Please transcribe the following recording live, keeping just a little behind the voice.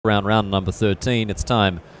round number 13. It's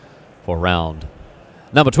time for round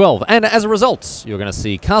number 12. And as a result, you're going to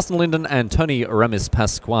see Carsten Linden and Tony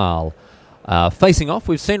Ramis-Pascual facing off.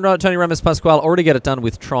 We've seen Tony Ramis-Pascual already get it done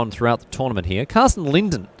with Tron throughout the tournament here. Carsten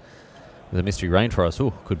Linden with a Mystery Rainforest.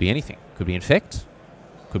 Ooh, could be anything. Could be Infect.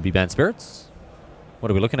 Could be Banned Spirits. What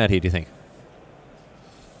are we looking at here, do you think?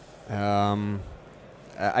 Are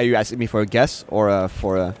you asking me for a guess or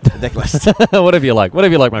for a deck list? Whatever you like.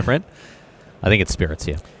 Whatever you like, my friend. I think it's Spirits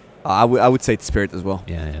here. I would say it's Spirit as well.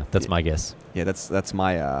 Yeah. That's my guess. Yeah, that's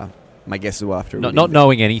my my guess as well. After not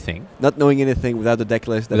knowing anything. Not knowing anything without the deck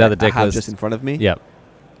list that I have just in front of me. Yeah.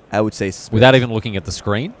 I would say Spirit. Without even looking at the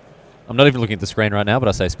screen. I'm not even looking at the screen right now, but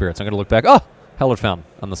I say Spirits. I'm going to look back. Oh, Hallowed Fountain.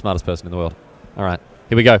 I'm the smartest person in the world. All right.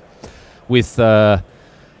 Here we go. With Alvaro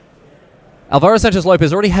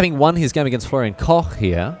Sanchez-Lopez already having won his game against Florian Koch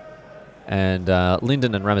here. And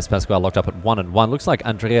Linden and Ramis-Pascual locked up at 1-1. Looks like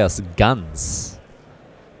Andreas Guns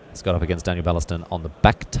has got up against Daniel Ballaston on the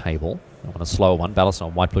back table. On a slower one. Ballaston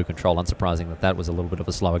on white-blue control. Unsurprising that was a little bit of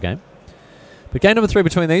a slower game. But game number 3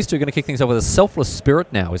 between these two. Going to kick things off with a Selfless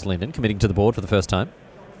Spirit now is Linden, committing to the board for the first time.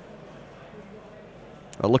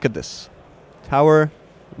 Oh, look at this. Tower,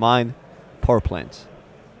 mine, power plant.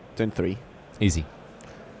 Turn 3. Easy.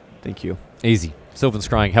 Thank you. Easy. Sylvan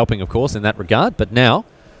Scrying helping, of course, in that regard. But now,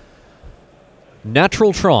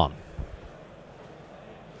 Natural Tron.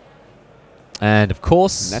 And, of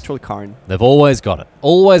course, Natural Karn. They've always got it.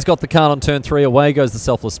 Always got the Karn on turn 3. Away goes the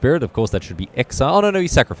Selfless Spirit. Of course, that should be Exile. Oh, no, he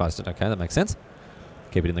sacrificed it. Okay, that makes sense.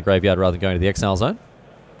 Keep it in the graveyard rather than going to the Exile zone.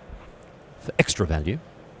 For extra value.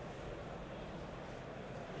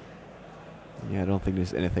 Yeah, I don't think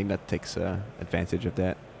there's anything that takes advantage of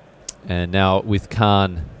that. And now with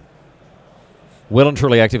Karn well and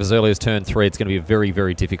truly active as early as turn 3, it's going to be a very,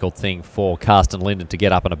 very difficult thing for Carsten Linden to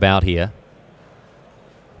get up and about here.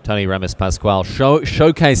 Tony Ramis-Pascual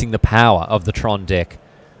showcasing the power of the Tron deck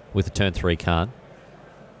with the turn 3 Karn.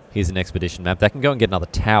 Here's an Expedition map. That can go and get another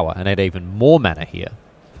tower and add even more mana here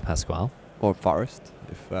for Pascual. Or Forest,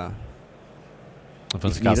 if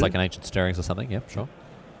it's a cast like an Ancient Stirrings or something, yep, sure.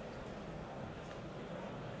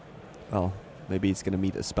 Well, maybe it's going to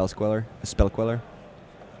meet a Spell Queller.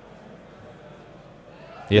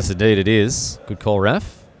 Yes, indeed it is. Good call,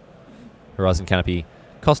 Raf. Horizon Canopy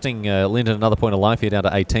costing Linden another point of life here down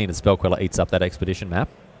to 18 as Spell Queller eats up that Expedition map.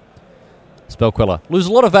 Spell Queller loses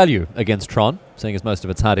a lot of value against Tron, seeing as most of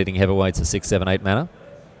its hard-hitting heavyweights are 6, 7, 8 mana.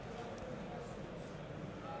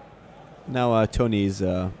 Now Tony's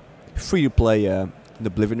free to play the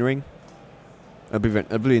Oblivion Ring.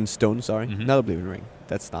 Oblivion Stone, sorry. Not Oblivion Ring.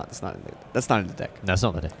 That's not in the deck. No, it's not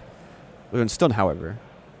in the deck. Oblivion Stone, however.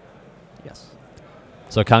 Yes.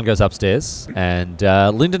 So Karn goes upstairs, and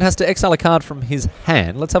Linden has to exile a card from his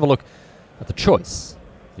hand. Let's have a look at the choice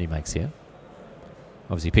that he makes here.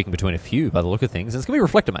 Obviously picking between a few by the look of things. And it's going to be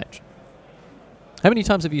Reflector Mage. How many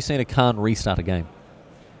times have you seen a Karn restart a game?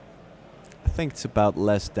 I think it's about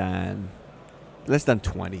less than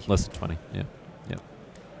 20. Less than 20, yeah.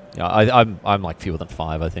 Yeah, I'm like fewer than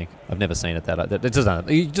 5, I think. I've never seen it that. It doesn't.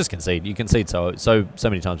 You just concede. You concede so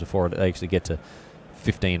many times before they actually get to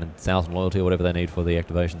 15,000 loyalty or whatever they need for the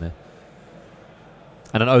activation there.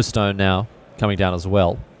 And an O-Stone now coming down as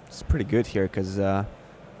well. It's pretty good here because,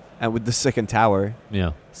 and with the second tower.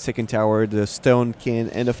 Yeah. Second tower, the stone can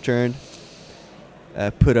end of turn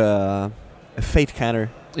put a fate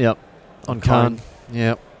counter. Yep. On Karn.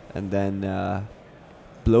 Yep. And then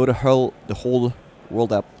blow the whole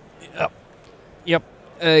world up. Yep.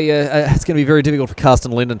 It's going to be very difficult for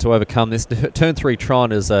Carsten Linden to overcome this. Turn 3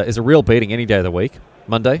 Tron is a real beating any day of the week.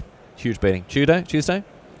 Monday, huge beating. Tuesday,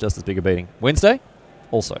 just as big a beating. Wednesday,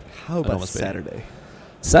 also. How about Saturday?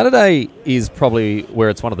 Saturday is probably where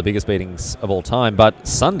it's one of the biggest beatings of all time, but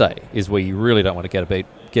Sunday is where you really don't want to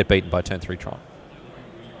get beaten by turn 3 Tron.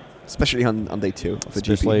 Especially on day 2 of the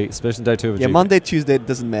GP. Especially day 2 of a GP. Monday, Tuesday, it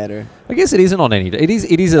doesn't matter. I guess it isn't on any day. It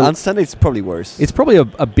is on Sunday, it's probably worse. It's probably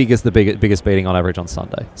the biggest beating on average on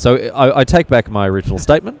Sunday. So I take back my original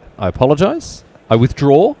statement. I apologize. I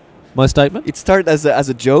withdraw my statement. It started as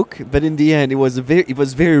a joke, but in the end, it was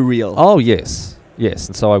very real. Oh, yes. Yes,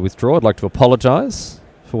 and so I withdraw. I'd like to apologize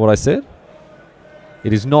for what I said.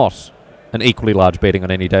 It is not an equally large beating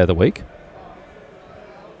on any day of the week.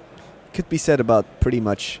 Could be said about pretty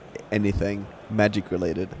much anything Magic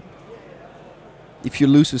related. If you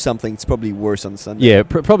lose to something, it's probably worse on Sunday. Yeah,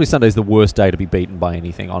 probably Sunday's the worst day to be beaten by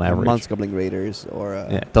anything on average. Month's Goblin Raiders or...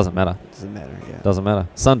 yeah, it doesn't matter. Doesn't matter, yeah. Doesn't matter.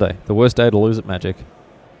 Sunday, the worst day to lose at Magic.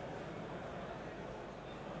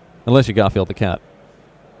 Unless you're Garfield the Cat.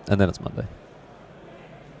 And then it's Monday.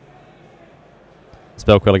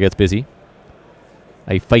 Spell Queller gets busy.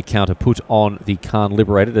 a fate counter put on the Khan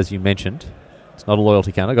Liberated, as you mentioned. It's not a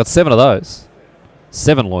loyalty counter. Got 7 of those.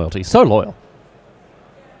 7 loyalty. So loyal.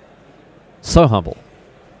 So humble.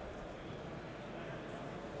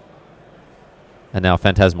 And now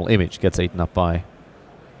Phantasmal Image gets eaten up by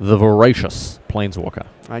the voracious Planeswalker.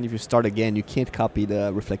 And if you start again, you can't copy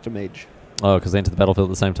the Reflector Mage. Oh, because they enter the battlefield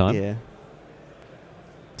at the same time? Yeah.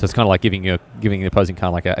 So it's kind of like giving the opposing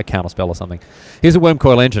card like a counter spell or something. Here's a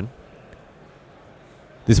Wormcoil Engine.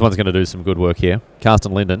 This one's going to do some good work here.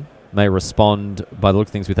 Carsten Linden may respond, by the look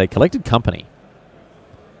of things, with a Collected Company.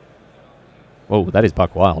 Oh, that is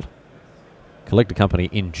buck wild. Collected Company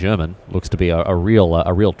in German looks to be a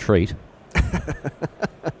real treat.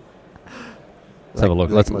 Let's have a look.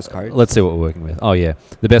 Let's see what we're working with. Oh, yeah.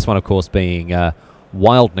 The best one, of course, being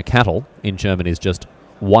Wildner Cattle. In German is just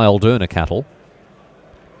Wilderner Cattle.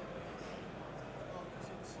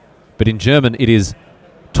 But in German, it is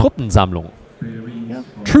Truppensammlung. Yeah.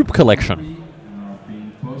 Troop collection.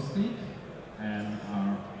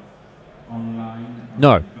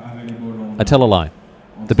 No. I tell a lie.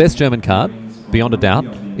 The best German card, beyond a doubt,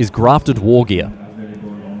 is Grafted War Gear.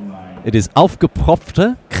 It is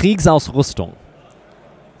Aufgepropfte Kriegsausrüstung.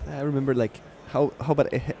 I remember, like, how about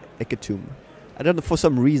Hecatomb? I don't know, for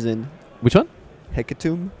some reason. Which one?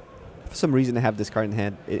 Hecatomb. For some reason, I have this card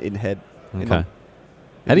in head. Okay.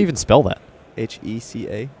 How do you even spell that?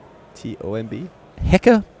 Hecatomb.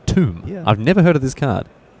 Hecatomb. Yeah. I've never heard of this card.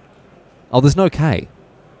 Oh, there's no K.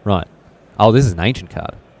 Right. Oh, this is an ancient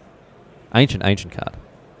card. Ancient card.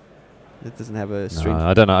 It doesn't have a string. No,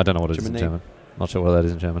 I don't know what it is in name. German. Not sure what that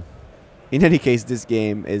is in German. In any case, this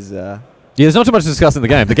game is... Yeah, there's not too much to discuss in the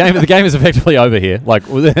game. The game is effectively over here. Like,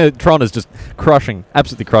 Tron is just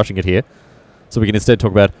absolutely crushing it here. So we can instead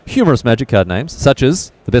talk about humorous Magic card names, such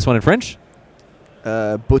as the best one in French.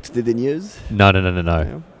 Bout de Daigneuse. No.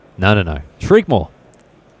 Yeah. No. Shriekmore.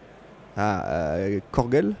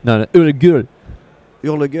 Korgel. No. Hurlegueule.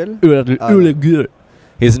 Hurlegueule.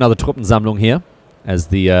 Here's another Truppensammlung here, as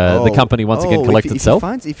the company once again collects itself.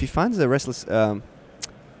 If he finds a restless... a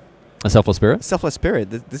Selfless Spirit? Selfless Spirit.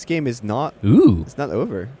 This game is not... Ooh. It's not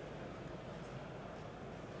over.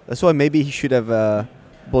 That's why maybe he should have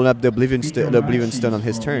blown up the Oblivion Stone on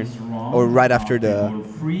his turn. Or right after the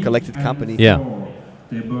collected company. Yeah.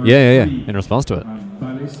 Yeah. In response to it.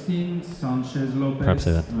 Perhaps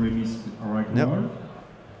do that. Nope.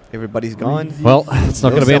 Everybody's gone. Well, it's not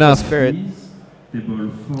going to be enough. Spirit.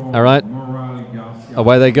 All right.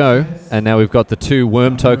 Away they go. And now we've got the 2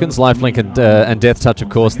 Worm tokens, Lifelink and Death Touch, of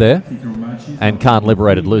course, there. And Khan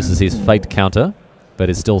Liberated loses his Fate counter, but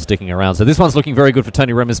is still sticking around. So this one's looking very good for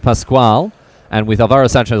Tony Remis Pascual. And with Alvaro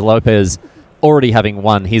Sanchez Lopez already having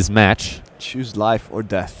won his match. Choose life or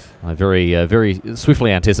death. I very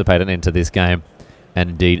swiftly anticipate an end to this game.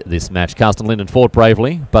 And indeed, this match. Carsten Linden fought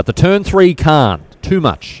bravely, but the turn 3 Khan, too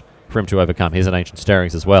much for him to overcome. Here's an Ancient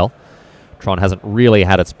Stirrings as well. Tron hasn't really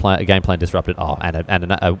had its game plan disrupted. Oh, and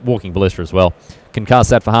a Walking Ballista as well. Can cast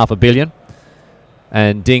that for $500 million.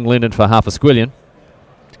 And ding Linden for $500 squillion.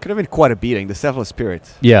 It could have been quite a beating, the Selfless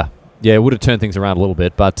Spirit. Yeah, it would have turned things around a little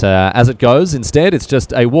bit. But as it goes, instead, it's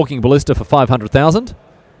just a Walking Ballista for $500,000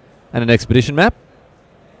 and an Expedition map.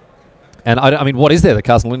 And I mean, what is there that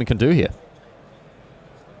Carsten Linden can do here?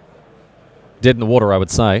 Dead in the water, I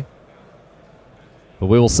would say. But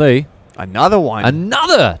we will see. Another one.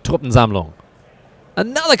 Another Truppensammlung.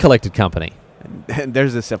 Another collected company. And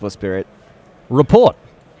there's the Selfless Spirit. Report.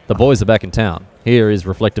 The boys are back in town. Here is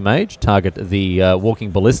Reflector Mage. Target the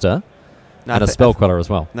Walking Ballista. And a Spell Queller as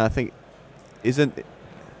well. No, I think... Isn't...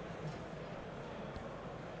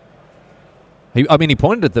 He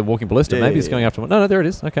pointed at the Walking Ballista. Maybe he's going after one. No, there it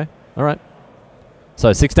is. Okay. All right.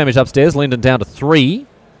 So 6 damage upstairs. Linden down to 3.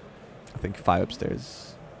 I think 5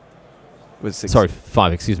 upstairs. Was 6. Sorry,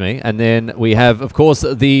 5, excuse me. And then we have, of course,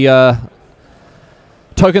 the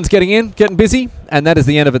tokens getting busy. And that is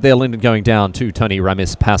the end of it there. Linden going down to Tony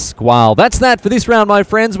Ramis Pascual. That's that for this round, my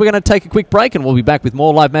friends. We're going to take a quick break and we'll be back with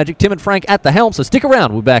more live Magic. Tim and Frank at the helm, so stick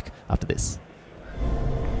around. We'll be back after this.